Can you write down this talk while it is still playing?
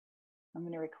I'm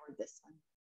going to record this one.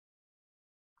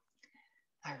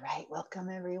 All right, welcome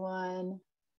everyone.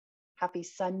 Happy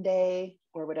Sunday,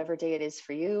 or whatever day it is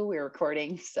for you. We're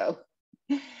recording, so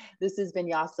this is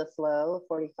Vinyasa Flow,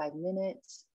 45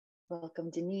 minutes.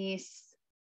 Welcome Denise.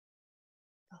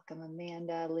 Welcome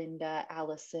Amanda, Linda,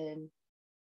 Allison.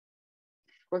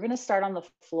 We're going to start on the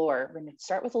floor. We're going to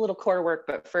start with a little core work,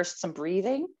 but first some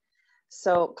breathing.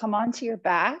 So come onto your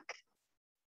back.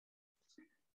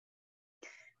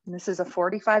 And this is a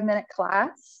 45-minute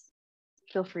class.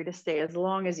 Feel free to stay as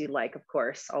long as you like, of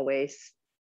course, always.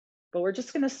 But we're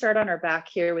just going to start on our back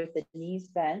here with the knees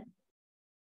bent.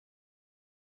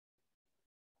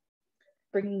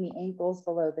 Bringing the ankles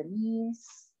below the knees.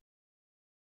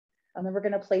 And then we're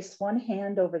going to place one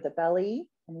hand over the belly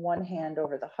and one hand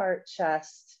over the heart,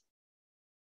 chest.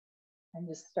 And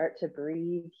just start to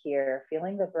breathe here,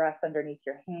 feeling the breath underneath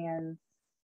your hands.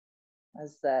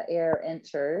 As the air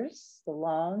enters the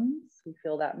lungs, we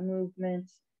feel that movement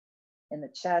in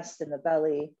the chest and the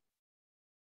belly.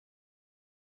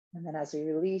 And then as we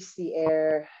release the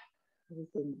air,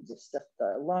 everything just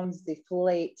the lungs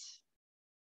deflate,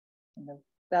 and the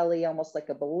belly almost like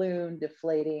a balloon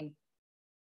deflating.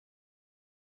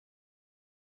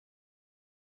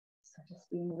 So just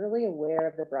being really aware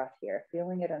of the breath here,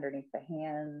 feeling it underneath the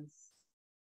hands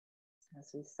as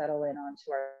we settle in onto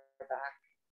our back.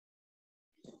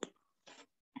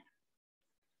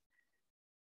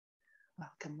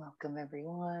 Welcome, welcome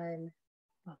everyone.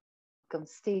 Welcome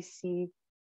Stacy,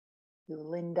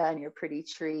 Linda and your pretty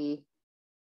tree.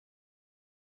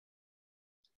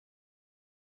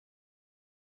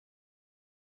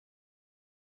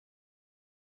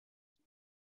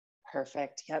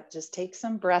 Perfect. Yep, just take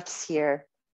some breaths here.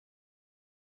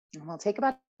 And we'll take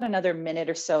about another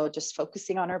minute or so just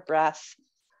focusing on our breath.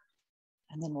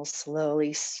 And then we'll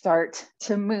slowly start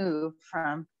to move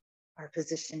from our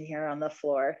position here on the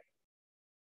floor.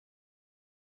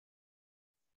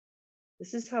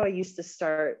 This is how I used to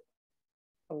start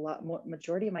a lot more,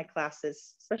 majority of my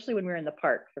classes, especially when we were in the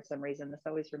park for some reason. This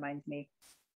always reminds me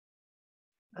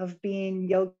of being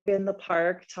yoga in the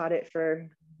park, taught it for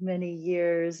many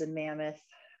years in Mammoth.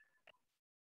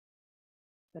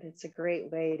 But it's a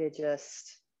great way to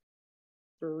just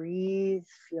breathe,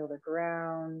 feel the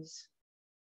ground.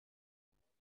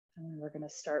 And we're going to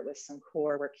start with some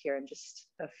core work here in just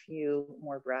a few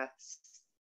more breaths.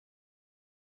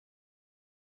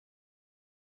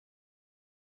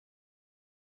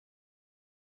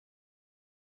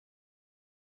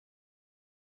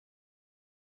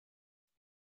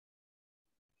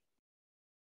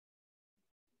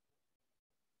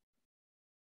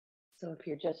 So if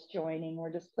you're just joining,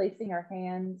 we're just placing our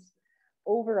hands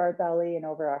over our belly and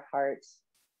over our heart,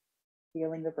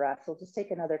 feeling the breath. We'll just take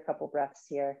another couple breaths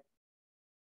here.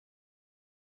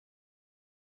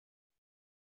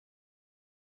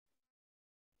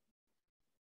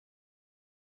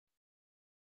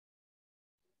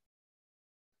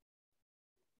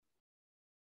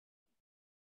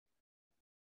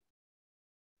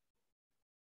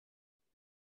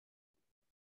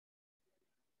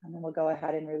 And then we'll go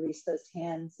ahead and release those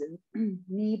hands and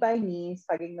knee by knee,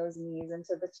 hugging those knees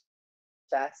into the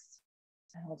chest.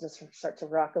 And we'll just start to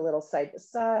rock a little side to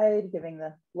side, giving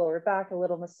the lower back a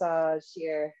little massage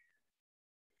here.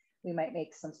 We might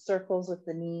make some circles with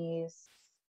the knees.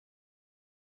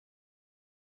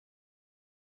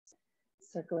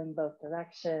 Circling both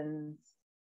directions.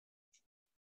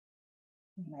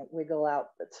 You might wiggle out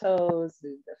the toes,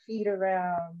 move the feet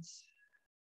around.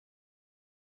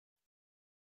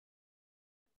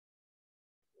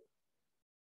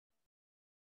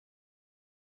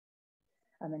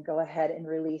 And then go ahead and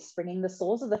release, bringing the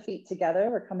soles of the feet together.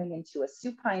 We're coming into a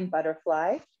supine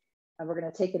butterfly, and we're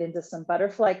going to take it into some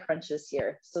butterfly crunches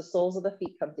here. So soles of the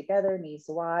feet come together, knees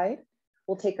wide.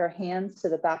 We'll take our hands to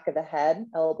the back of the head,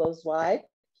 elbows wide,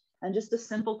 and just a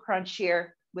simple crunch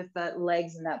here with the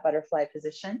legs in that butterfly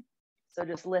position. So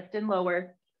just lift and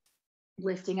lower,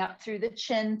 lifting up through the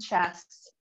chin, chest,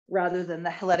 rather than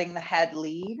letting the head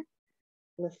lead.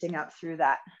 Lifting up through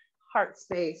that heart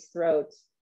space, throat.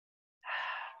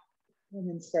 And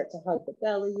then start to hug the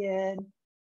belly in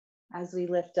as we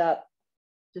lift up.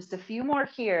 Just a few more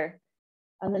here.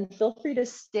 And then feel free to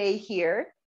stay here,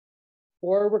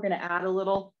 or we're going to add a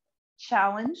little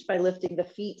challenge by lifting the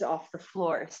feet off the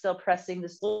floor, still pressing the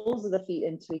soles of the feet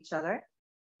into each other,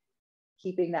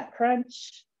 keeping that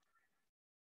crunch.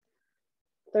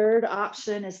 Third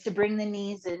option is to bring the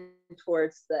knees in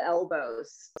towards the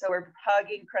elbows. So we're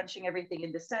hugging, crunching everything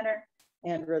into center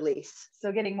and release.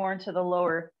 So getting more into the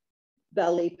lower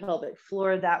belly, pelvic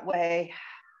floor that way.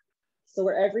 So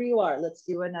wherever you are, let's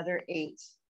do another 8.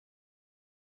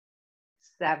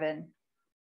 7,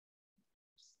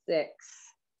 6,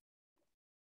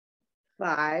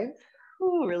 5.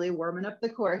 Ooh, really warming up the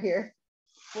core here.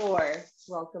 4,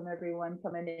 welcome everyone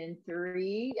coming in.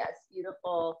 3, yes,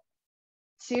 beautiful.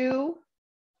 2,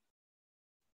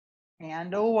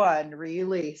 and a 1,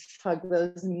 release. Hug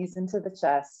those knees into the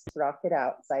chest, rock it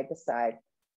out side to side.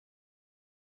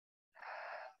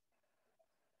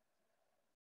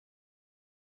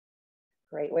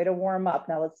 Great way to warm up.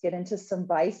 Now let's get into some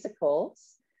bicycles.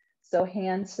 So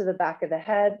hands to the back of the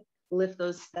head, lift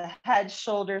the head,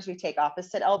 shoulders. We take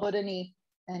opposite elbow to knee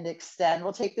and extend.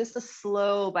 We'll take this a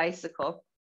slow bicycle.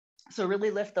 So really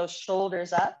lift those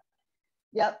shoulders up.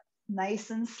 Yep, nice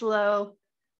and slow,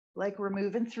 like we're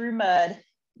moving through mud.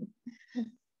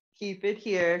 Keep it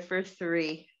here for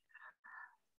 3,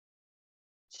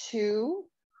 2,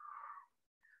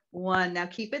 1. Now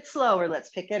keep it slower. Let's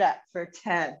pick it up for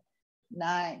 10,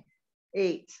 9,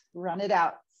 8, run it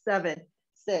out. 7,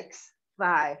 6,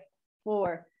 5,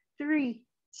 4, 3,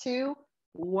 2,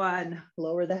 1.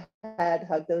 Lower the head,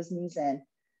 hug those knees in.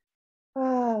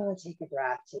 Oh, take a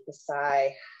breath, take a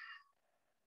sigh.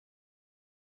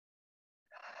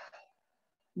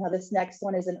 Now this next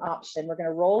one is an option. We're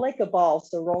gonna roll like a ball,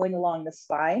 so rolling along the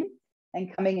spine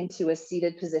and coming into a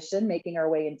seated position, making our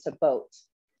way into boat.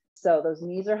 So those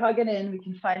knees are hugging in, we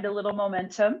can find a little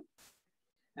momentum.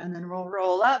 And then we'll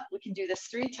roll up. We can do this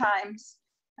 3 times.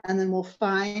 And then we'll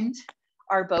find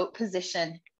our boat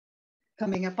position.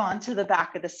 Coming up onto the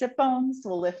back of the sit bones,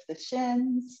 we'll lift the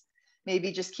shins.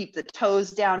 Maybe just keep the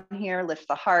toes down here, lift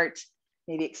the heart.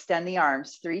 Maybe extend the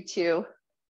arms. 3, 2,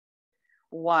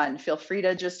 1. Feel free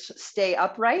to just stay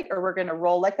upright, or we're gonna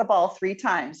roll like a ball 3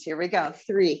 times. Here we go.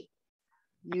 3.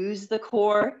 Use the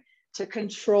core to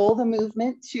control the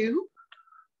movement. 2.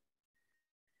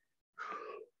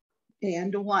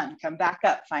 And 1. Come back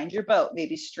up, find your boat.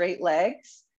 Maybe straight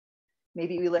legs.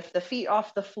 Maybe we lift the feet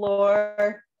off the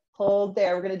floor. Hold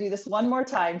there. We're gonna do this one more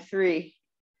time. 3,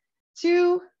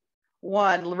 2,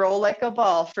 1. Roll like a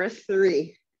ball for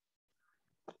 3.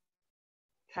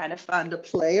 Kind of fun to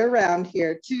play around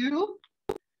here. 2,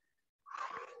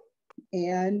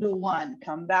 and 1.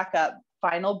 Come back up.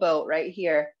 Final boat right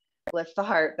here. Lift the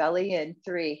heart, belly in.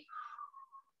 3,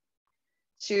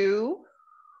 2,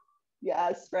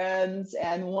 yes, friends,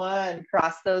 and 1.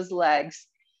 Cross those legs.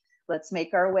 Let's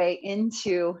make our way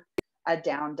into a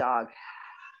down dog.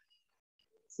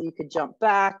 So you could jump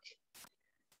back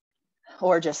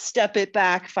or just step it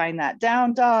back, find that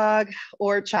down dog,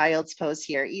 or child's pose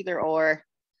here, either or.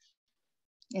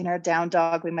 In our down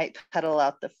dog, we might pedal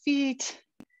out the feet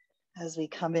as we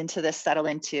come into this, settle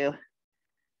into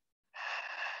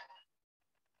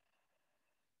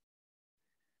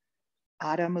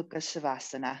Adho Mukha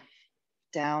Shavasana,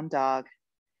 down dog.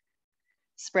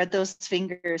 Spread those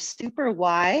fingers super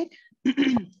wide.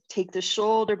 Take the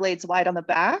shoulder blades wide on the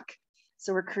back.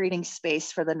 So we're creating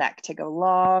space for the neck to go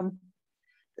long,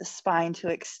 the spine to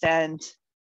extend.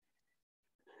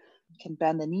 You can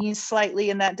bend the knees slightly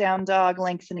in that down dog,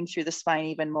 lengthening through the spine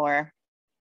even more.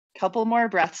 Couple more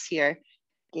breaths here.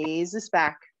 Gaze is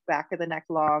back of the neck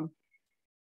long.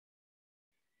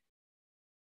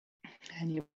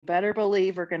 And you better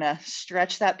believe we're gonna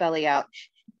stretch that belly out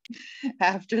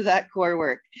after that core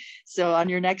work. So on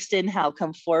your next inhale,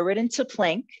 come forward into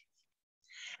plank.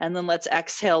 And then let's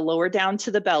exhale, lower down to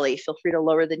the belly. Feel free to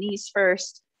lower the knees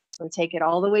first. So take it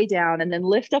all the way down and then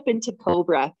lift up into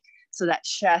cobra. So that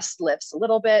chest lifts a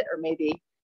little bit or maybe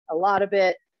a lot of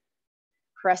it.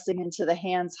 Pressing into the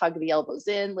hands, hug the elbows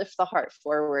in, lift the heart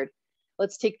forward.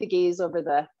 Let's take the gaze over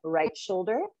the right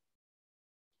shoulder.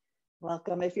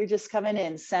 Welcome if you're just coming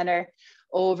in, center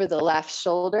over the left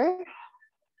shoulder.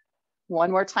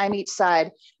 One more time each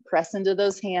side. Press into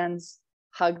those hands,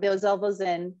 hug those elbows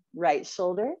in, right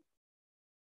shoulder,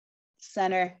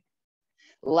 center,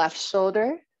 left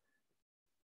shoulder,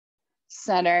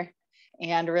 center,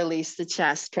 and release the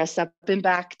chest. Press up and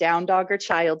back, down dog or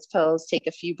child's pose. Take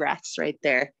a few breaths right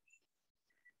there.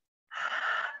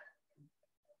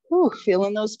 Ooh,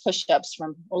 feeling those push-ups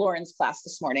from Lauren's class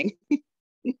this morning.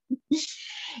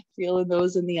 Feeling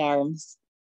those in the arms.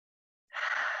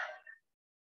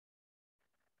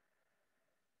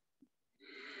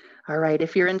 All right,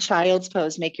 if you're in child's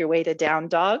pose, make your way to down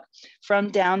dog. From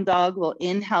down dog, we'll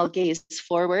inhale, gaze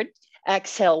forward.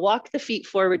 Exhale, walk the feet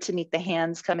forward to meet the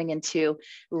hands, coming into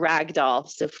ragdoll.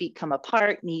 So feet come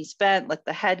apart, knees bent, let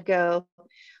the head go,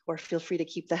 or feel free to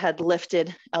keep the head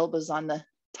lifted, elbows on the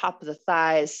top of the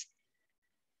thighs.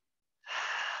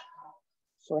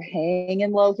 So we're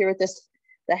hanging low here with this.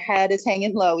 The head is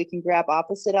hanging low. We can grab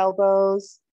opposite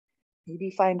elbows.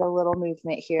 Maybe find a little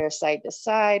movement here, side to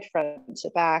side, front to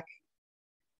back.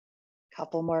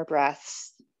 Couple more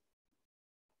breaths.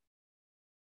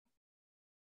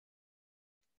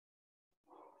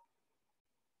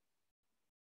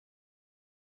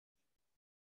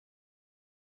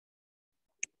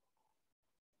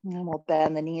 And we'll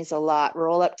bend the knees a lot.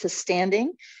 Roll up to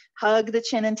standing. Hug the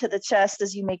chin into the chest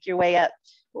as you make your way up,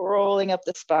 rolling up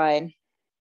the spine.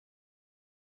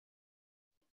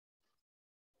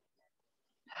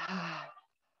 All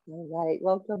right,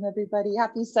 welcome everybody.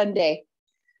 Happy Sunday.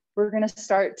 We're gonna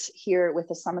start here with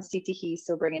the Samasthiti,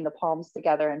 so bringing the palms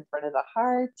together in front of the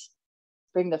heart.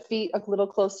 Bring the feet a little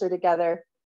closer together.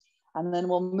 And then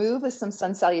we'll move with some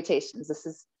sun salutations. This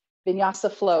is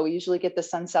Vinyasa flow. We usually get the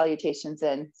sun salutations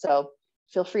in. So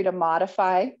feel free to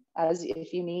modify as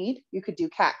if you need. You could do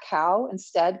cat-cow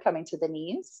instead, coming to the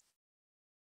knees.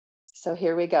 So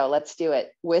here we go. Let's do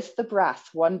it with the breath.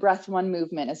 One breath, one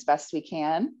movement as best we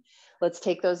can. Let's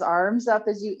take those arms up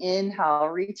as you inhale.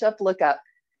 Reach up, look up.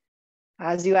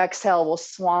 As you exhale, we'll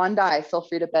swan dive. Feel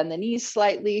free to bend the knees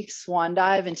slightly. Swan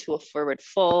dive into a forward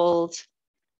fold.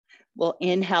 We'll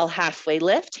inhale, halfway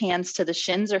lift, hands to the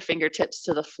shins or fingertips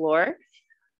to the floor,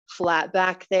 flat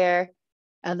back there.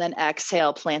 And then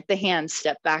exhale, plant the hands,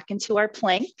 step back into our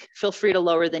plank. Feel free to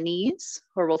lower the knees,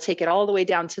 or we'll take it all the way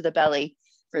down to the belly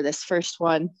for this first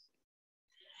one.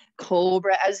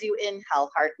 Cobra as you inhale,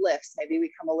 heart lifts. Maybe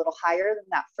we come a little higher than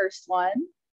that first one.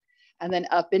 And then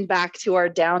up and back to our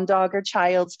down dog or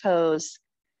child's pose.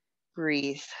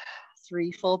 Breathe,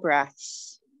 3 full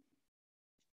breaths.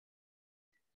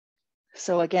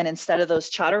 So again, instead of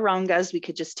those chaturangas, we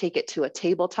could just take it to a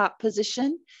tabletop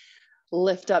position,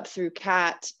 lift up through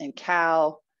cat and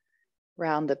cow,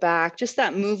 round the back. Just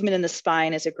that movement in the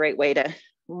spine is a great way to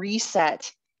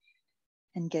reset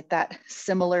and get that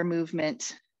similar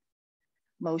movement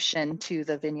motion to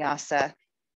the vinyasa.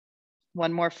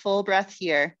 One more full breath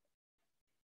here.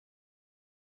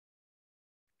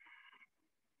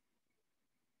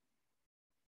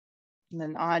 And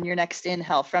then on your next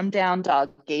inhale, from down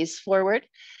dog, gaze forward.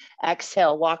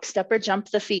 Exhale, walk, step, or jump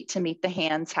the feet to meet the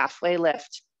hands, halfway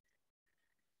lift.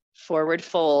 Forward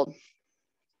fold.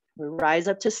 We rise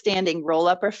up to standing, roll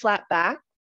up or flat back.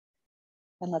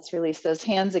 And let's release those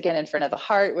hands again in front of the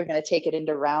heart. We're gonna take it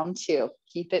into round 2.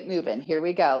 Keep it moving. Here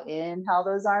we go. Inhale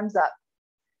those arms up.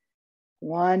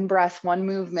 One breath, one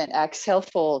movement. Exhale,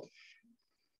 fold.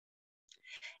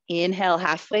 Inhale,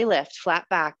 halfway lift, flat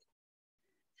back.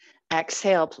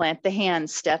 Exhale, plant the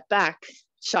hands, step back.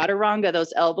 Chaturanga,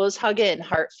 those elbows hug in,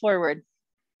 heart forward.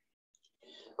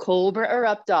 Cobra or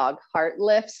up dog, heart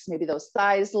lifts, maybe those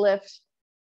thighs lift.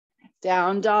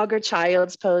 Down dog or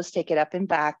child's pose, take it up and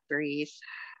back, breathe.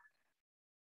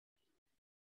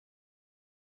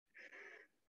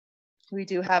 We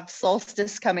do have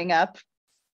solstice coming up.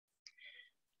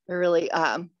 A really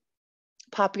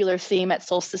popular theme at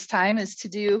solstice time is to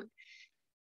do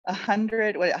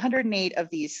 108 of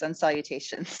these sun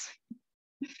salutations.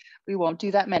 We won't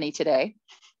do that many today,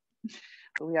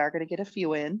 but we are going to get a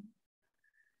few in.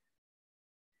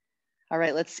 All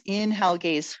right, let's inhale,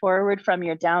 gaze forward from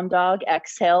your down dog.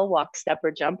 Exhale, walk, step,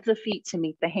 or jump the feet to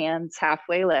meet the hands,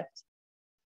 halfway lift.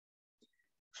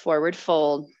 Forward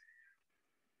fold.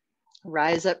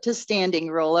 Rise up to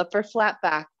standing, roll up or flat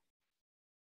back.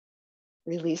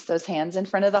 Release those hands in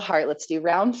front of the heart. Let's do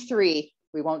round 3.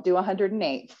 We won't do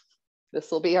 108.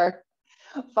 This will be our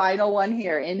final one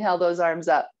here. Inhale those arms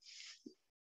up.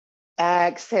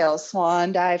 Exhale,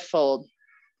 swan dive, fold.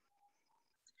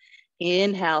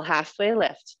 Inhale, halfway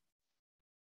lift.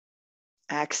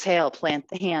 Exhale, plant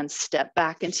the hands, step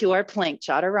back into our plank,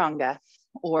 chaturanga,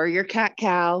 or your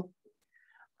cat-cow.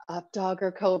 Up dog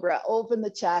or cobra, open the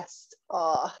chest.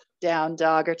 Oh, down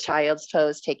dog or child's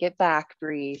pose, take it back,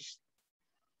 breathe.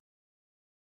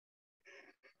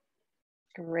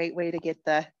 Great way to get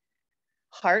the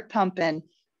heart pumping,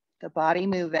 the body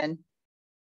moving.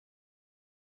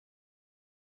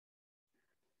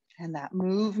 And that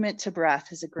movement to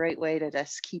breath is a great way to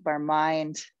just keep our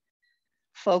mind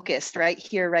focused right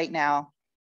here, right now,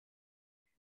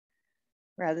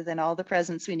 rather than all the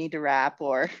presents we need to wrap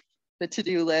or the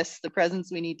to-do list, the presents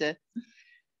we need to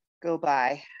go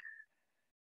buy,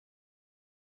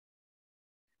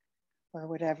 or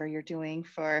whatever you're doing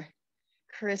for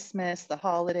Christmas, the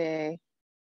holiday.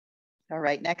 All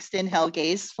right, next inhale,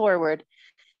 gaze forward.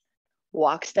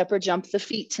 Walk, step, or jump the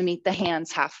feet to meet the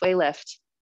hands, halfway lift.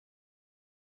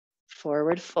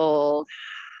 Forward fold.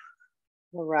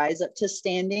 We'll rise up to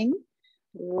standing.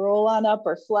 Roll on up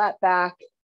or flat back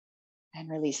and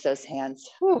release those hands.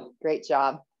 Whew, great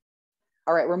job.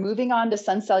 All right, we're moving on to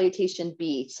sun salutation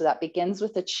B. So that begins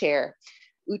with a chair,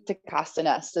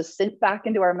 Uttakasana. So sink back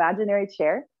into our imaginary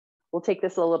chair. We'll take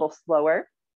this a little slower.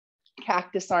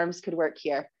 Cactus arms could work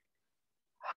here.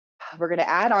 We're gonna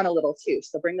add on a little too.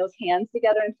 So bring those hands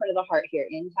together in front of the heart here.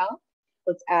 Inhale.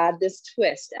 Let's add this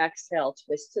twist. Exhale,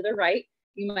 twist to the right.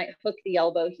 You might hook the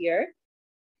elbow here.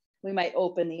 We might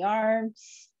open the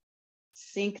arms.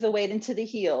 Sink the weight into the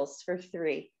heels for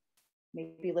 3.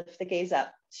 Maybe lift the gaze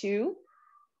up. 2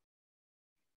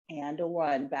 and a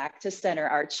 1. Back to center.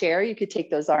 Our chair, you could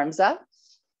take those arms up.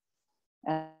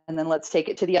 And then let's take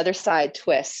it to the other side.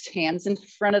 Twist. Hands in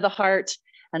front of the heart.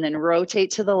 And then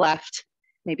rotate to the left.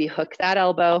 Maybe hook that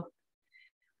elbow.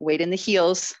 Weight in the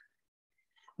heels.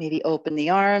 Maybe open the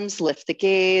arms. Lift the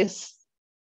gaze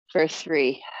for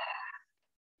 3.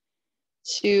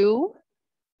 2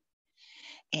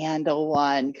 and a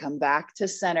 1. Come back to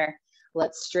center.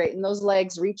 Let's straighten those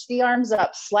legs, reach the arms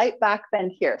up, slight back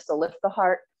bend here. So lift the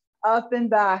heart up and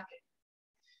back,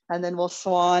 and then we'll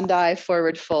swan dive,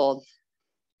 forward fold.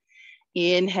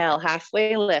 Inhale,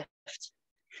 halfway lift.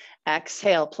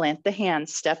 Exhale, plant the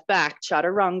hands, step back,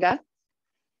 chaturanga.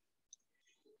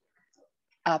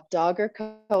 Up dog or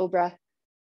cobra.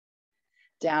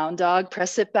 Down dog,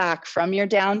 press it back from your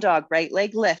down dog, right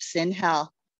leg lifts,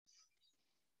 inhale.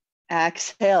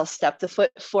 Exhale, step the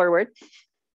foot forward.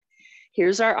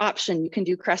 Here's our option. You can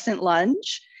do crescent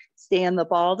lunge, stay on the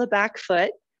ball of the back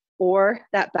foot, or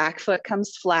that back foot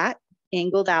comes flat,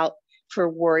 angled out for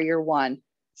warrior 1.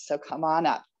 So come on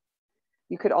up.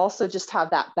 You could also just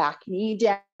have that back knee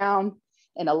down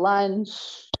in a lunge,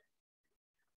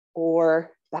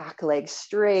 or back leg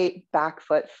straight, back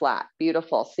foot flat.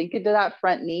 Beautiful. Sink into that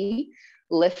front knee.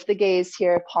 Lift the gaze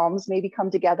here. Palms maybe come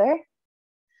together.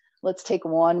 Let's take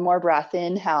one more breath.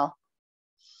 Inhale.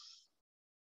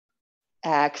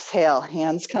 Exhale.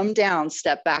 Hands come down.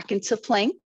 Step back into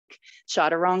plank,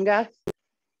 chaturanga,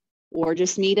 or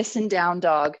just meet us in down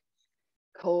dog.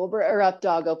 Cobra or up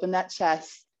dog. Open that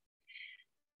chest.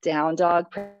 Down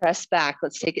dog, press back.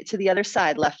 Let's take it to the other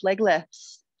side. Left leg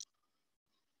lifts.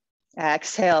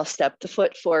 Exhale, step the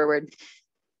foot forward.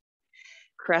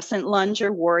 Crescent lunge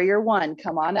or warrior 1.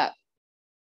 Come on up.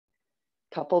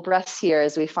 Couple breaths here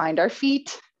as we find our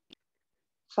feet.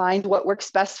 Find what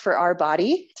works best for our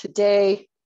body today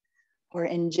or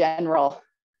in general.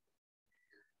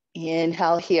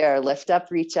 Inhale here, lift up,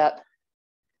 reach up.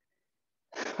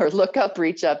 Or look up,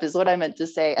 reach up is what I meant to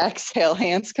say. Exhale,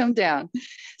 hands come down.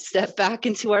 Step back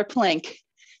into our plank,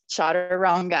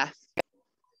 chaturanga.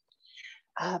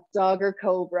 Up dog or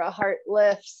cobra, heart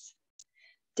lifts.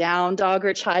 Down dog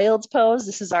or child's pose.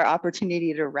 This is our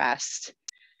opportunity to rest.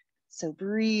 So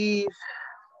breathe,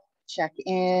 check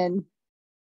in,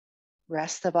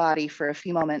 rest the body for a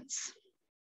few moments.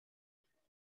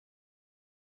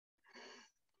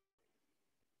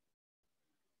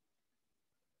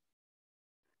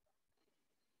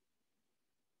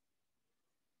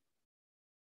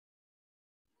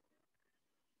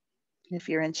 If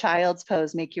you're in child's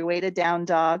pose, make your way to down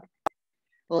dog.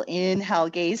 We'll inhale,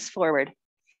 gaze forward.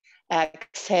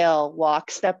 Exhale,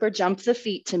 walk, step, or jump the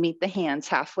feet to meet the hands,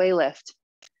 halfway lift.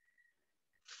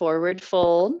 Forward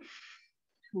fold,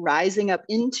 rising up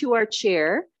into our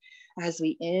chair as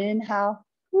we inhale.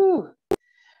 Whew.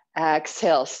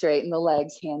 Exhale, straighten the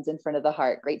legs, hands in front of the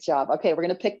heart. Great job. Okay, we're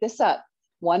gonna pick this up.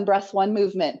 One breath, one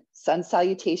movement, sun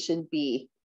salutation B.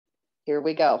 Here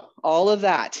we go. All of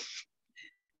that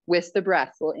with the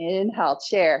breath. We'll inhale,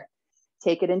 chair.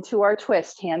 Take it into our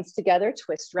twist, hands together,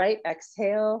 twist right,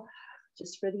 exhale,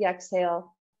 just for the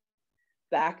exhale.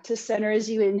 Back to center as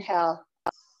you inhale.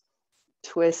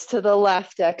 Twist to the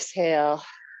left, exhale.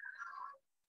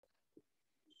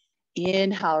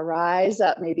 Inhale, rise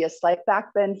up, maybe a slight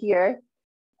back bend here.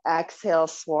 Exhale,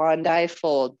 swan dive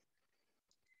fold.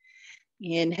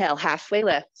 Inhale, halfway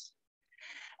lift.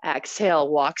 Exhale,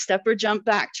 walk, step, or jump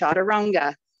back,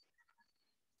 chaturanga.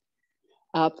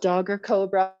 Up dog or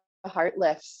cobra, heart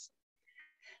lifts.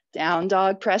 Down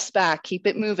dog, press back, keep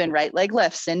it moving, right leg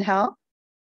lifts, inhale.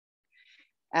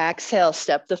 Exhale,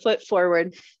 step the foot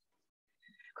forward.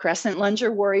 Crescent lunge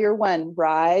or warrior 1,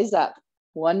 rise up.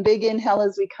 One big inhale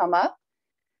as we come up.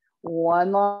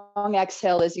 One long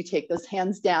exhale as you take those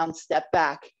hands down, step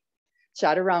back,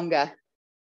 chaturanga.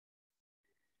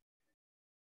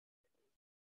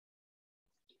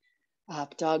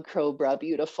 Up dog, cobra,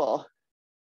 beautiful.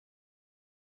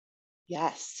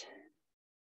 Yes.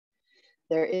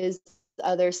 There is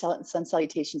other sun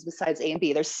salutations besides A and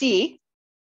B. There's C,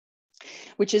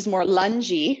 which is more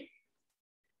lungy.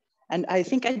 And I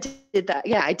think I did that.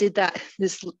 Yeah, I did that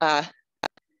this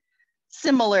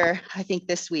similar, I think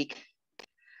this week.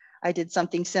 I did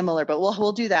something similar, but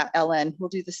we'll do that, Ellen. We'll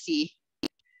do the C.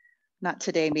 Not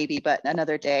today maybe, but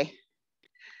another day.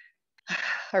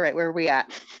 All right, where are we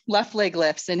at? Left leg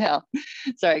lifts, inhale.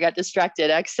 Sorry, I got distracted.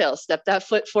 Exhale, step that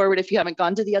foot forward. If you haven't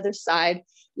gone to the other side,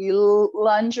 you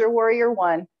lunge or warrior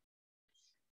one.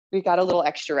 We got a little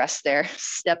extra rest there.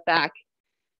 Step back.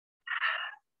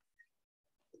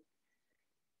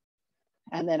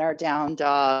 And then our down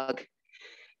dog.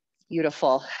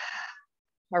 Beautiful.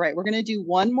 All right, we're gonna do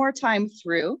one more time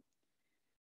through.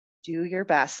 Do your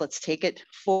best. Let's take it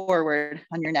forward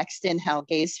on your next inhale.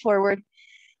 Gaze forward.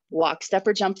 Walk, step,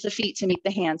 or jump the feet to meet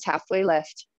the hands. Halfway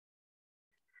lift.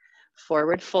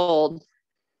 Forward fold.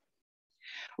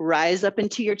 Rise up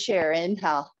into your chair.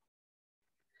 Inhale.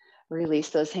 Release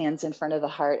those hands in front of the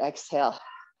heart. Exhale.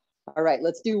 All right,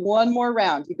 let's do one more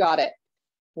round. You got it.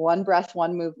 One breath,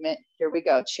 one movement. Here we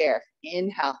go. Chair.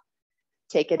 Inhale.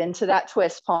 Take it into that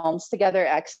twist. Palms together.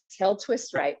 Exhale,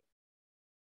 twist right.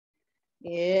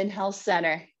 Inhale,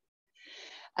 center.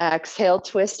 Exhale,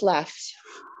 twist left.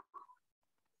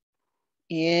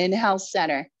 Inhale,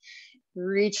 center.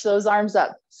 Reach those arms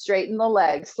up. Straighten the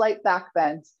legs. Slight back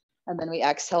bend. And then we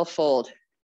exhale, fold.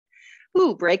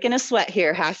 Ooh, breaking a sweat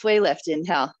here. Halfway lift.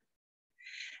 Inhale.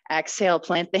 Exhale,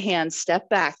 plant the hands. Step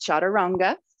back.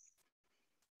 Chaturanga.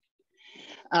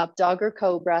 Up dog or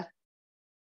cobra.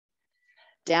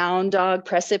 Down dog.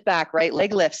 Press it back. Right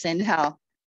leg lifts. Inhale.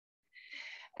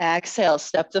 Exhale.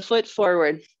 Step the foot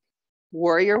forward.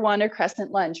 Warrior one or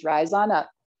crescent lunge. Rise on up.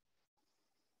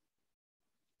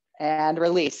 And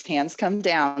release. Hands come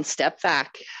down. Step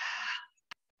back.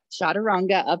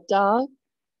 Chaturanga. Up dog.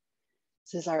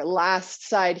 This is our last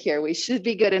side here. We should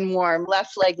be good and warm.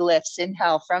 Left leg lifts.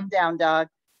 Inhale from down dog.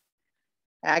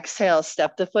 Exhale,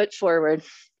 step the foot forward.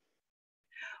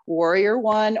 Warrior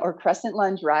one or crescent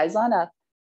lunge, rise on up.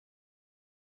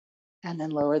 And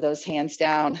then lower those hands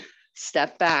down.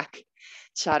 Step back,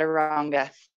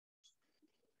 chaturanga.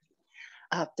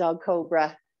 Up dog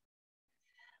cobra.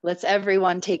 Let's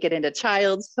everyone take it into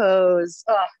child's pose.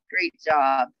 Oh, great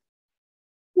job.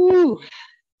 Woo.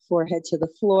 Forehead to the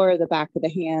floor, the back of the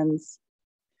hands.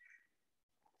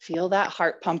 Feel that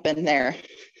heart pumping there.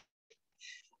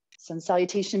 Sun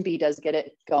salutation B does get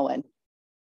it going.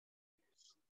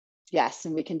 Yes,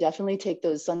 and we can definitely take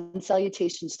those sun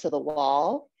salutations to the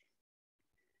wall.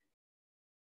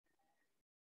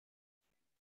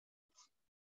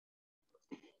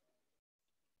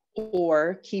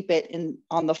 Or keep it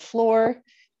on the floor.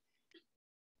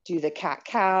 Do the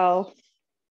cat-cow.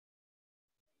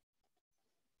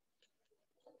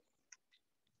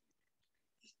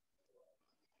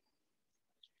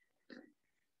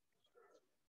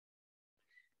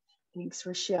 Thanks,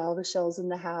 Rochelle. Rochelle's in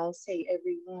the house. Hey,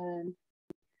 everyone.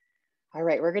 All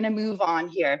right, we're gonna move on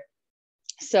here.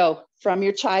 So from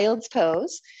your child's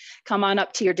pose, come on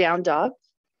up to your down dog.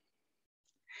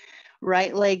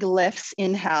 Right leg lifts,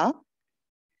 inhale.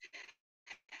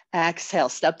 Exhale,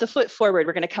 step the foot forward.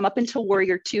 We're gonna come up into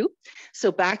warrior two. So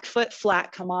back foot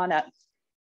flat, come on up.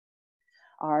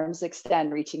 Arms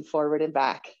extend, reaching forward and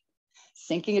back.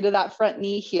 Sinking into that front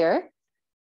knee here.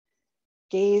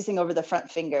 Gazing over the front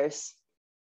fingers.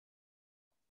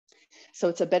 So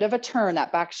it's a bit of a turn.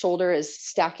 That back shoulder is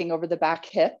stacking over the back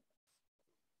hip.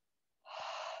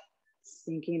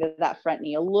 Sinking to that front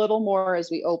knee a little more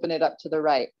as we open it up to the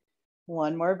right.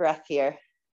 One more breath here.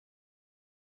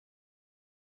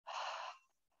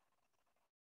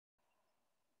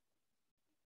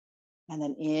 And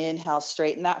then inhale,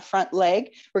 straighten that front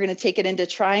leg. We're gonna take it into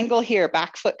triangle here.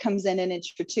 Back foot comes in an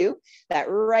inch or two. That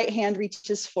right hand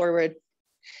reaches forward.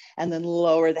 And then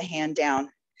lower the hand down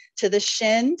to the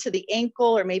shin, to the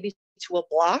ankle, or maybe to a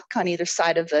block on either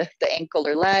side of the ankle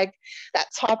or leg. That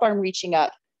top arm reaching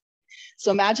up.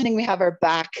 So imagining we have our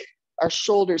back, our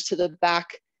shoulders to the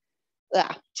back,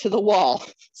 to the wall.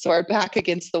 So our back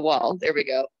against the wall. There we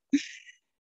go.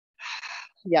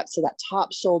 Yep, so that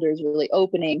top shoulder is really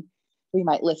opening. We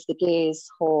might lift the gaze,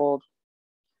 hold.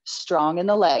 Strong in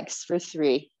the legs for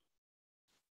 3,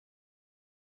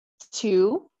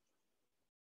 2,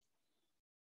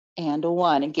 and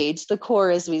 1. Engage the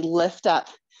core as we lift up.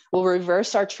 We'll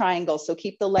reverse our triangle. So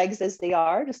keep the legs as they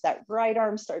are. Just that right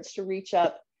arm starts to reach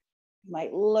up. You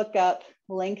might look up,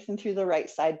 lengthen through the right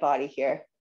side body here.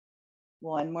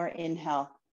 One more inhale.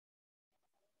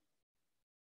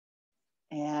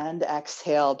 And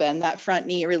exhale, bend that front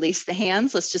knee, release the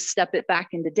hands. Let's just step it back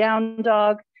into down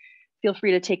dog. Feel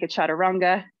free to take a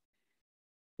chaturanga.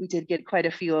 We did get quite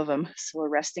a few of them. So we're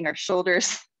resting our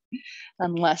shoulders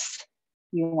unless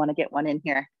you want to get one in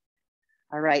here.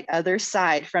 All right, other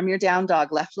side from your down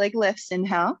dog, left leg lifts,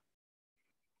 inhale.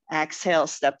 Exhale,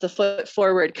 step the foot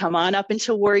forward, come on up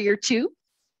into warrior two.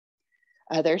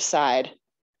 Other side.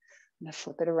 I'm gonna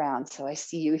flip it around so I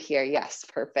see you here. Yes,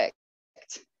 perfect.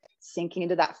 Sinking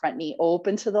into that front knee,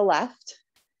 open to the left,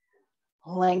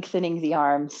 lengthening the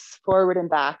arms forward and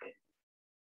back.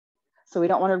 So we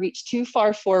don't want to reach too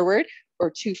far forward or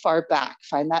too far back.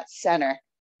 Find that center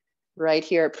right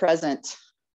here at present.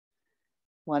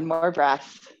 One more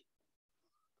breath.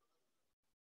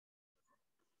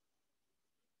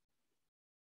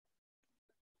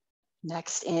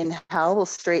 Next inhale, we'll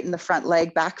straighten the front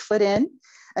leg, back foot in,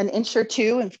 an inch or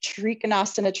two, and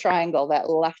Trikonasana triangle. That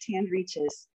left hand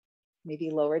reaches,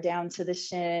 maybe lower down to the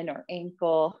shin or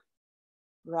ankle.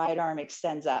 Right arm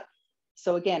extends up.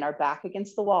 So again, our back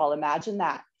against the wall, imagine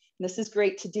that. And this is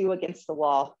great to do against the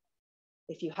wall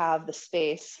if you have the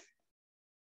space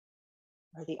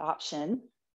or the option.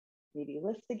 Maybe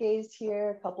lift the gaze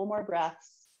here, a couple more breaths.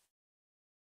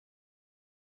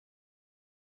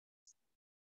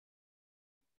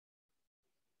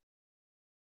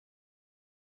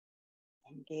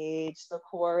 Engage the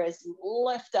core as you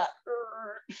lift up.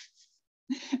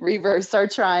 Reverse our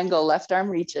triangle, left arm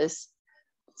reaches.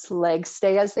 So legs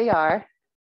stay as they are.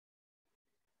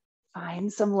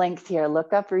 Find some length here,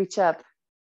 look up, reach up.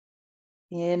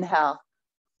 Inhale.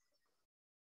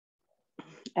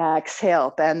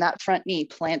 Exhale, bend that front knee,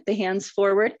 plant the hands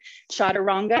forward.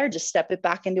 Chaturanga, or just step it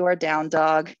back into our down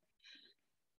dog.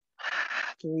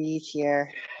 Breathe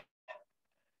here.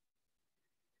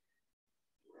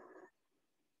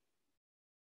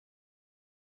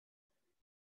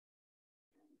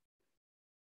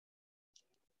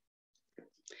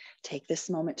 Take this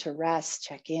moment to rest,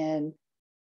 check in.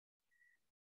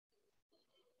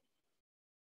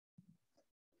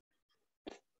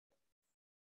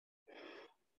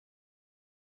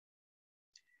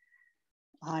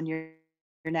 On your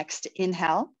next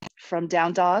inhale, from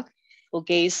down dog, we'll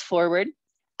gaze forward.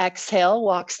 Exhale,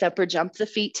 walk, step, or jump the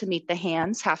feet to meet the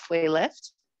hands, halfway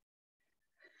lift.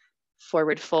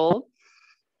 Forward fold.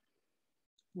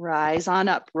 Rise on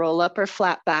up, roll up or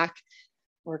flat back.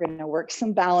 We're gonna work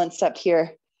some balance up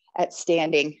here at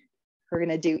standing. We're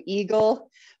gonna do eagle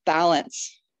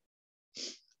balance.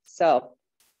 So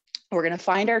we're gonna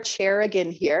find our chair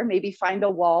again here. Maybe find a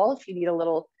wall if you need a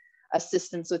little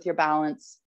assistance with your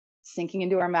balance. Sinking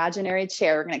into our imaginary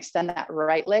chair, we're gonna extend that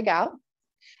right leg out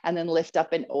and then lift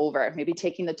up and over. Maybe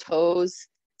taking the toes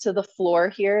to the floor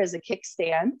here as a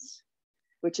kickstand,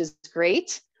 which is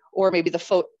great. Or maybe the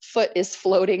foot is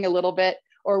floating a little bit,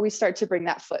 or we start to bring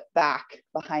that foot back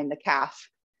behind the calf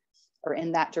or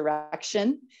in that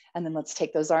direction. And then let's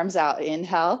take those arms out.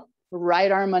 Inhale,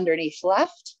 right arm underneath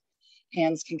left.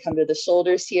 Hands can come to the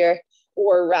shoulders here,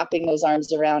 or wrapping those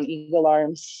arms around, eagle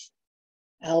arms.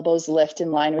 Elbows lift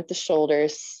in line with the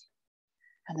shoulders.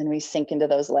 And then we sink into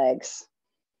those legs.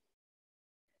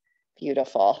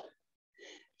 Beautiful.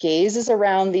 Gaze is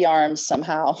around the arms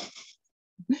somehow.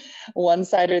 One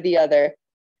side or the other.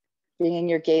 Bringing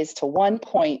your gaze to one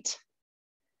point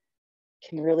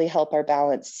can really help our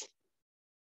balance.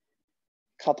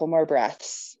 Couple more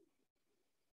breaths.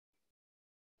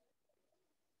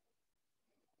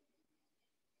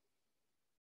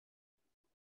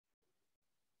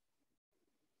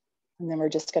 And then we're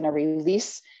just going to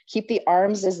release, keep the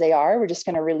arms as they are. We're just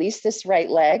going to release this right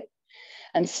leg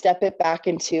and step it back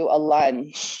into a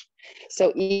lunge.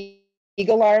 So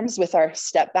eagle arms with our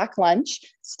step back lunge,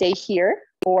 stay here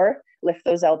or lift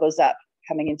those elbows up,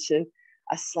 coming into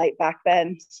a slight back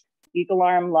bend, eagle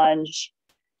arm lunge.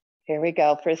 Here we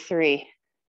go for 3,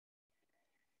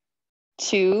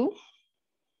 2,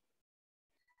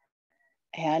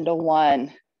 and a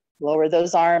 1. Lower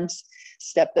those arms,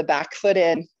 step the back foot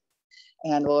in,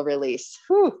 and we'll release.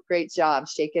 Whew, great job,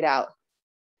 shake it out.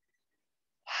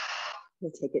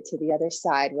 We'll take it to the other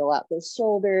side, roll out those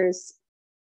shoulders.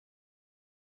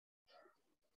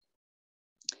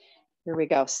 Here we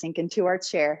go, sink into our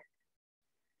chair.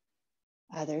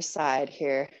 Other side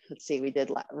here. Let's see, we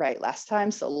did right last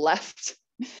time. So left,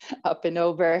 up and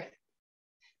over,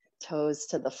 toes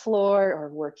to the floor or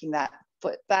working that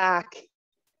foot back.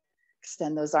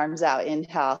 Extend those arms out,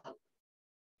 inhale.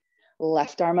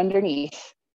 Left arm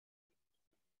underneath.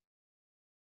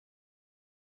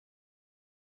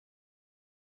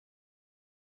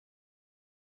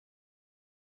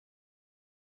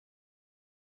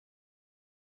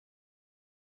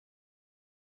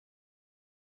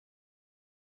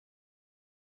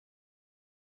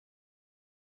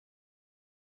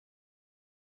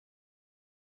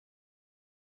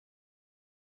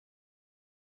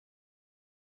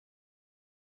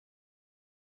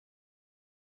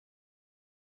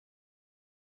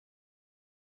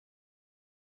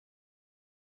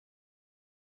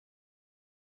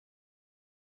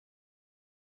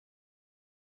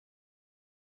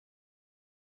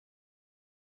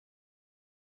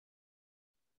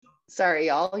 Sorry,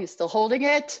 y'all. You still holding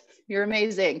it? You're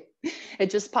amazing. It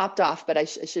just popped off, but I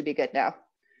should be good now.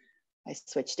 I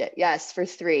switched it. Yes, for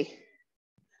 3.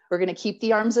 We're going to keep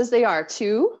the arms as they are.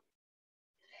 2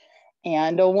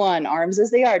 and a 1. Arms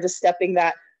as they are, just stepping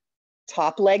that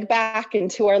top leg back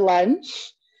into our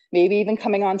lunge. Maybe even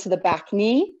coming onto the back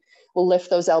knee. We'll lift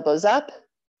those elbows up.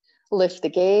 Lift the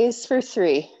gaze for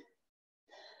 3.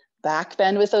 Back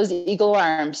bend with those eagle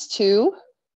arms. 2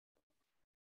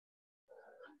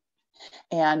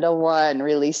 and a 1.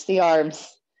 Release the arms.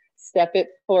 Step it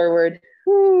forward.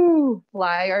 Woo.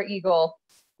 Fly our eagle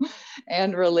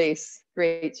and release.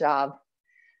 Great job.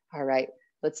 All right,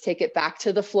 let's take it back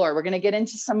to the floor. We're going to get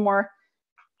into some more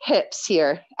hips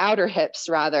here, outer hips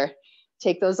rather.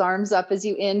 Take those arms up as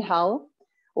you inhale.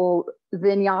 We'll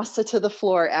vinyasa to the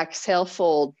floor. Exhale,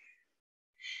 fold.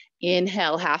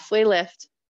 Inhale, halfway lift.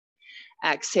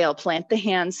 Exhale, plant the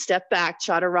hands, step back,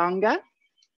 chaturanga.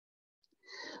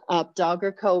 Up dog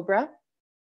or cobra.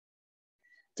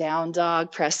 Down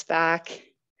dog, press back.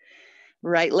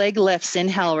 Right leg lifts,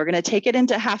 inhale. We're gonna take it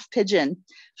into half pigeon.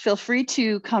 Feel free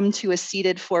to come to a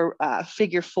seated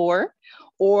figure 4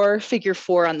 or figure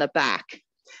 4 on the back.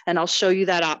 And I'll show you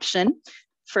that option.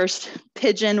 First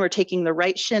pigeon, we're taking the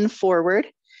right shin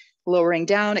forward, lowering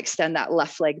down, extend that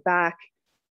left leg back,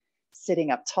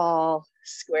 sitting up tall,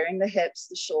 squaring the hips,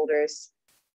 the shoulders.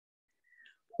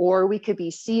 Or we could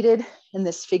be seated in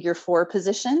this figure 4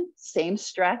 position, same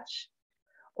stretch,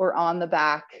 or on the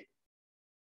back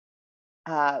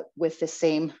with the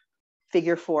same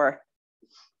figure 4.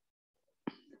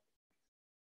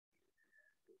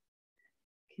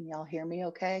 Can y'all hear me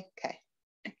okay? Okay,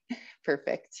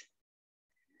 perfect.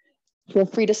 Feel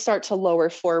free to start to lower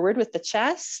forward with the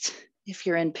chest. If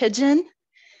you're in pigeon,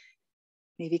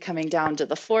 maybe coming down to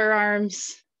the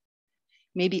forearms,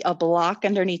 maybe a block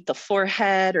underneath the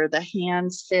forehead or the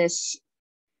hands, fists,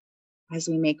 as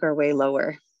we make our way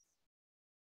lower.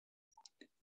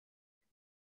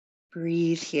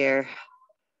 Breathe here.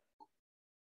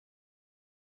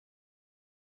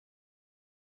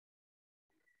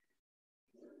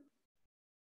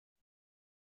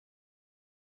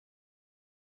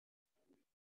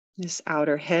 This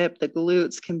outer hip, the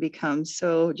glutes can become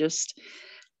so just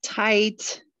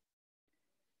tight,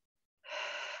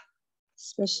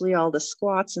 especially all the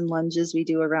squats and lunges we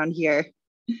do around here.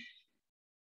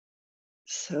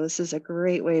 So this is a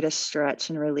great way to stretch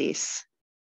and release.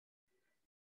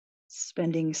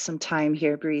 Spending some time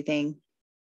here breathing.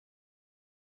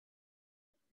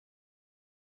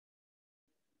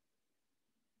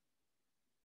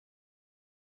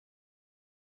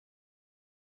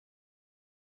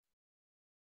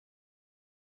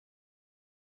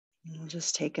 We'll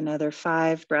just take another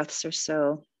 5 breaths or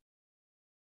so.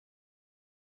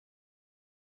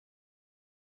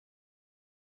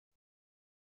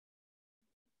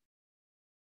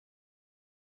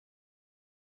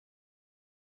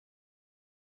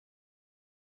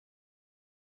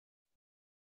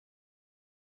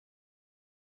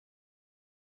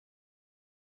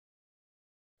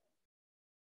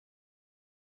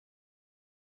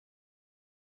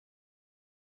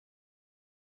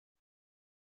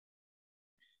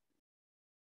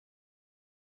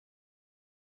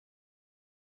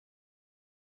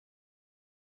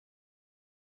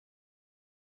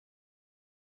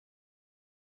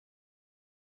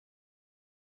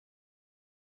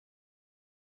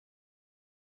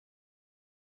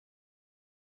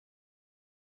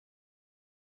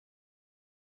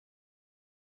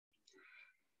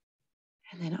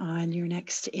 And then on your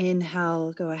next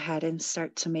inhale, go ahead and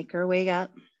start to make our way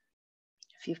up.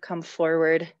 If you've come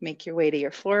forward, make your way to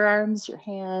your forearms, your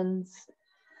hands.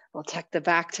 We'll tuck the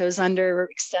back toes under,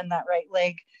 extend that right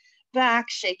leg back,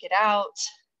 shake it out.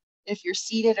 If you're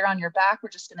seated or on your back, we're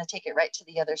just gonna take it right to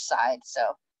the other side.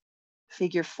 So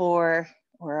figure 4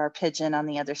 or our pigeon on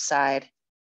the other side.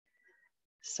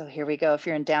 So here we go. If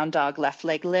you're in down dog, left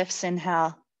leg lifts,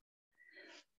 inhale.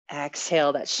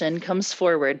 Exhale, that shin comes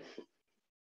forward.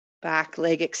 Back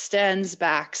leg extends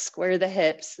back, square the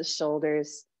hips, the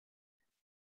shoulders.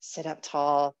 Sit up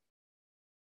tall.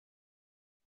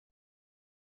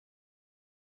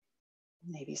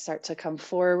 Maybe start to come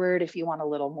forward if you want a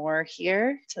little more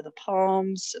here to the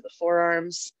palms, to the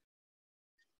forearms.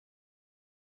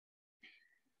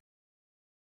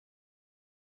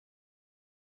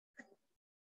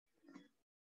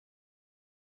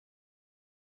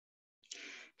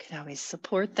 Could always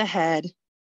support the head.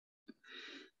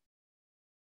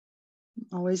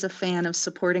 Always a fan of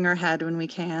supporting our head when we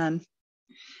can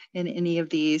in any of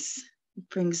these. It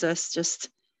brings us just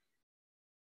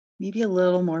maybe a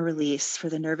little more release for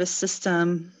the nervous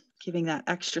system, giving that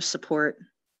extra support.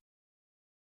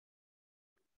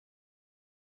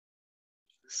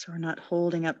 So we're not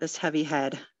holding up this heavy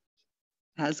head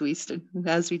as we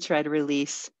try to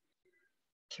release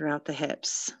throughout the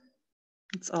hips.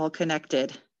 It's all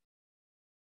connected.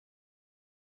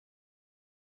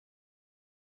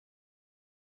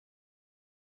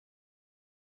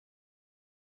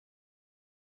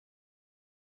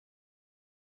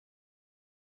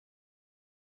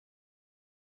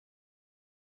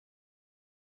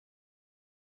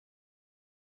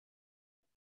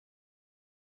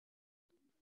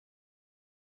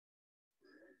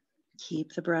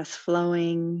 Keep the breath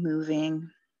flowing,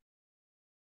 moving.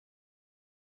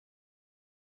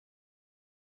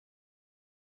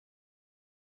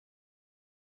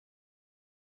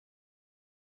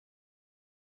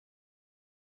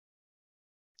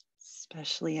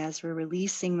 Especially as we're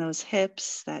releasing those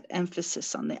hips, that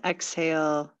emphasis on the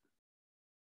exhale.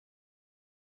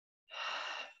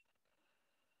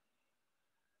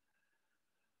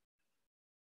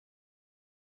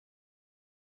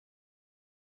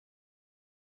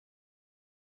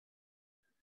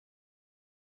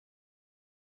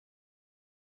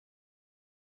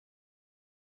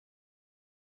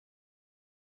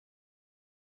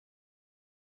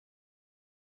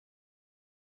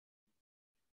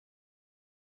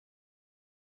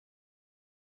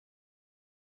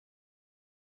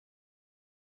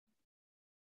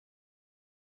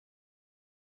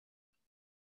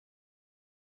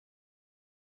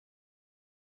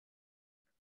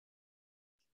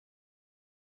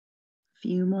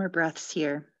 Few more breaths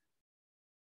here.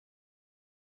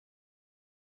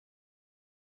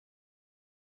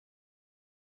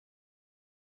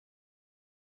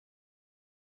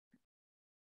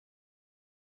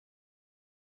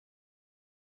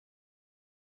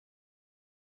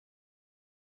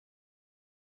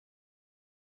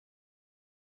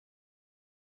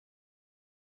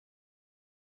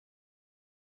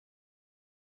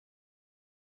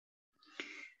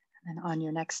 And on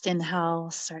your next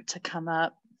inhale, start to come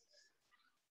up.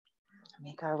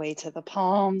 Make our way to the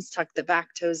palms, tuck the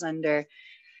back toes under,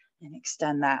 and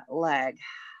extend that leg.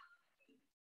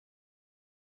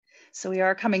 So we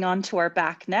are coming on to our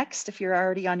back next. If you're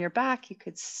already on your back, you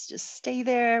could just stay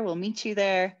there. We'll meet you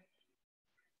there.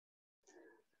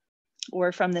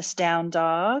 Or from this down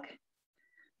dog,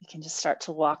 you can just start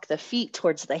to walk the feet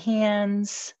towards the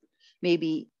hands,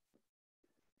 maybe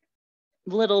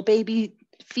little baby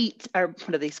feet, or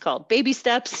what are these called? Baby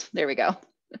steps. There we go.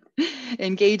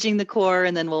 Engaging the core,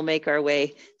 and then we'll make our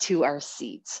way to our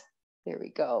seats. There we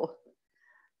go.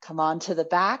 Come on to the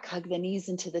back, hug the knees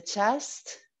into the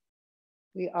chest.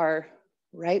 We are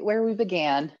right where we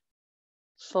began,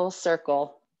 full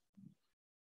circle.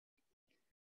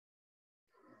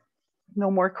 No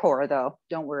more core though,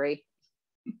 don't worry.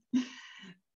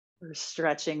 We're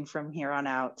stretching from here on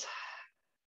out.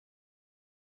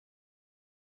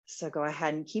 So go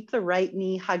ahead and keep the right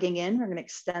knee hugging in. We're gonna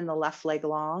extend the left leg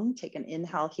long. Take an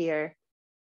inhale here.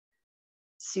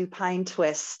 Supine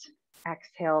twist.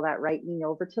 Exhale that right knee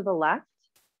over to the left.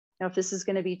 Now, if this is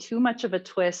gonna be too much of a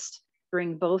twist,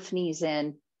 bring both knees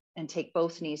in and take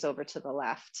both knees over to the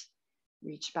left.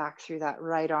 Reach back through that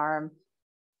right arm,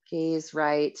 gaze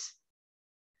right.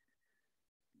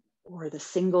 Or the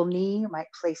single knee, you might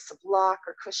place a block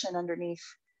or cushion underneath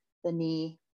the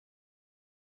knee.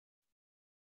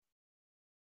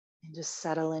 And just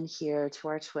settle in here to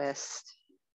our twist.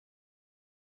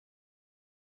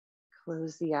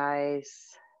 Close the eyes.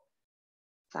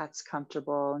 If that's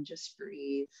comfortable, and just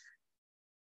breathe.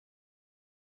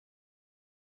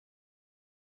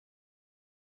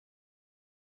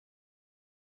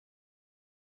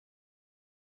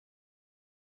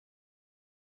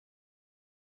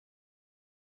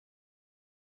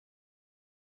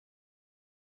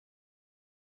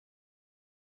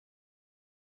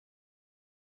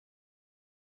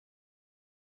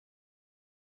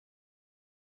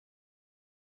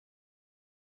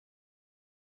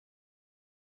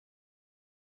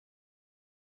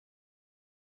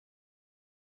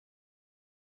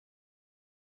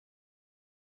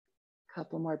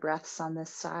 Couple more breaths on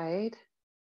this side.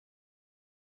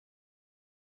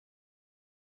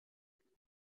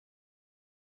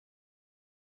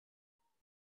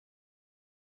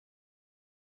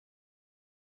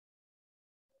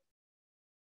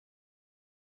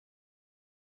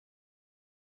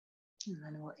 And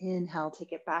then we'll inhale,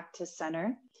 take it back to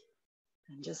center.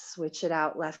 And just switch it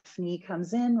out. Left knee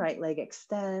comes in, right leg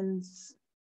extends.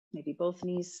 Maybe both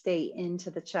knees stay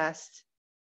into the chest.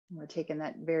 And we're taking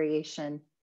that variation.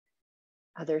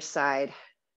 Other side.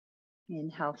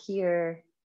 Inhale here.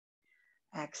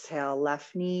 Exhale,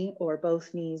 left knee or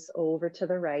both knees over to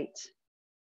the right.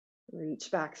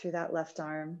 Reach back through that left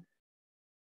arm.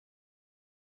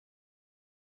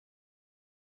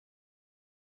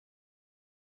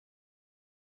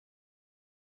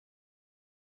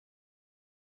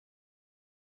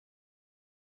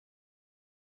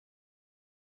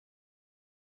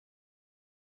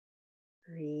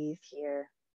 Breathe here.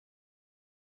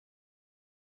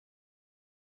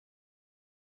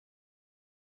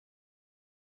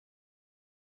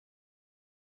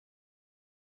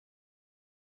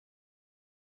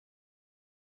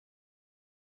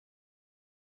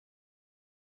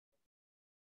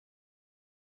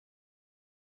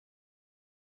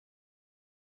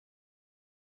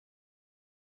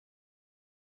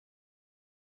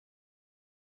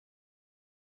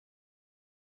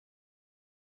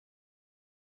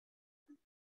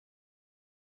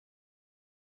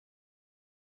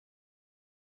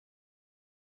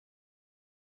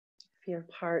 If you're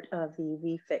part of the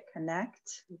VFit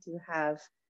Connect, we do have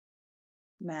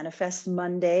Manifest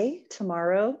Monday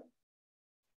tomorrow.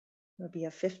 It'll be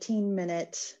a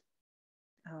 15-minute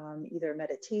either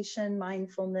meditation,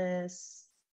 mindfulness,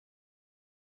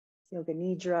 yoga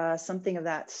nidra, something of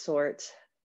that sort.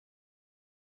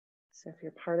 So if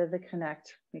you're part of the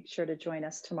Connect, make sure to join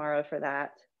us tomorrow for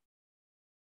that.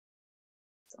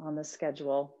 It's on the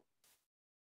schedule.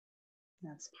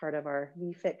 That's part of our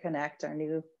VFit Connect,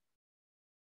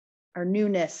 our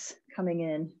newness coming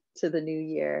in to the new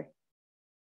year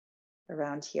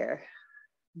around here.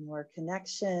 More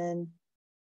connection,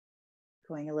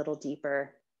 going a little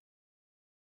deeper.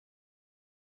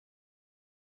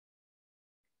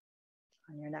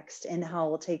 On your next inhale,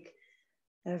 we'll take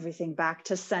everything back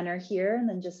to center here and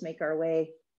then just make our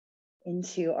way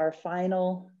into our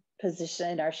final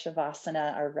position, our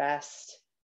Shavasana, our rest.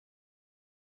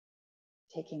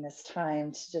 Taking this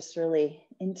time to just really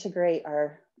integrate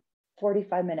our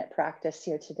 45-minute practice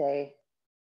here today.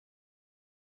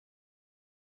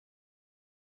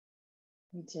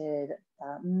 We did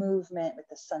movement with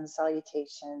the sun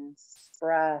salutations,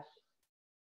 breath,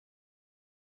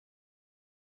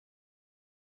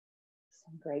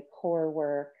 some great core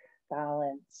work,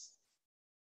 balance.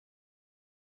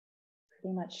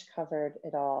 Pretty much covered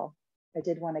it all. I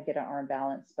did want to get an arm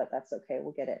balance, but that's okay.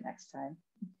 We'll get it next time.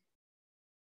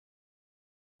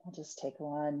 I'll just take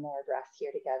one more breath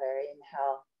here together.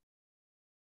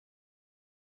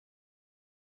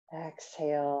 Inhale.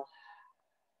 Exhale.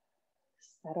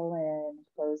 Settle in,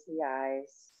 close the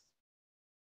eyes.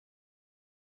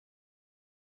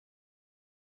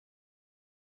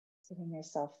 Giving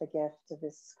yourself the gift of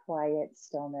this quiet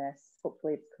stillness.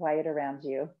 Hopefully it's quiet around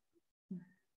you.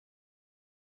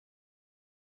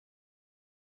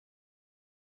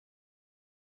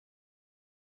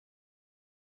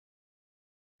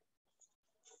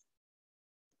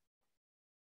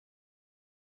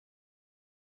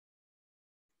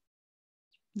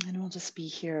 And we'll just be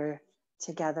here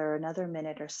together another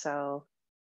minute or so.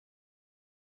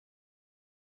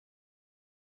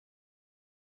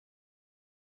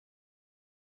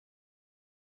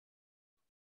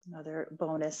 Another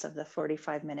bonus of the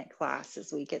 45-minute class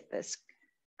is we get this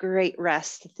great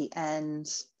rest at the end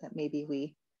that maybe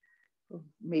we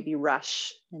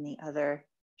rush in the other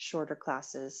shorter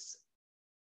classes.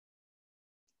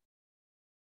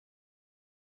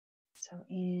 So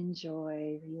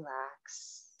enjoy,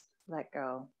 relax, let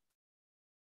go.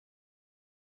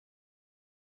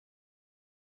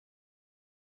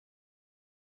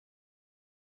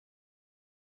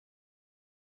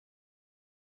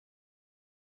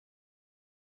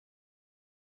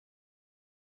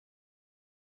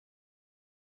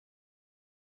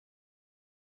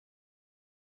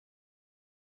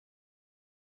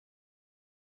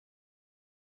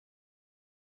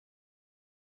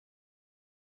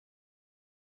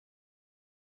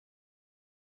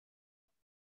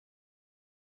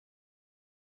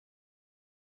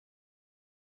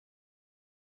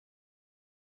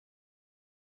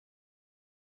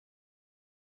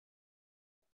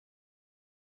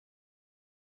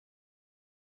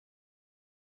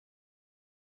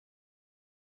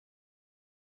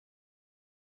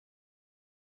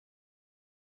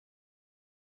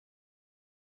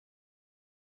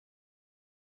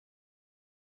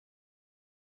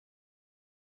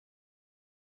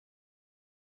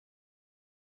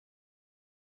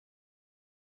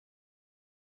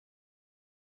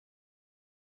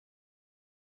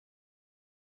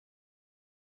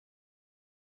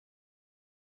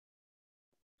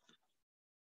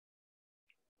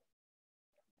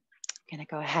 I'm going to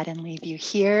go ahead and leave you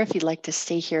here. If you'd like to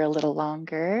stay here a little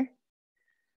longer.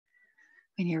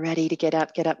 When you're ready to get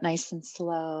up nice and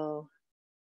slow.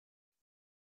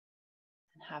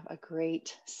 And have a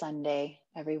great Sunday.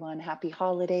 Everyone, happy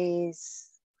holidays.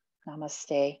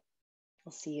 Namaste.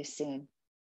 We'll see you soon.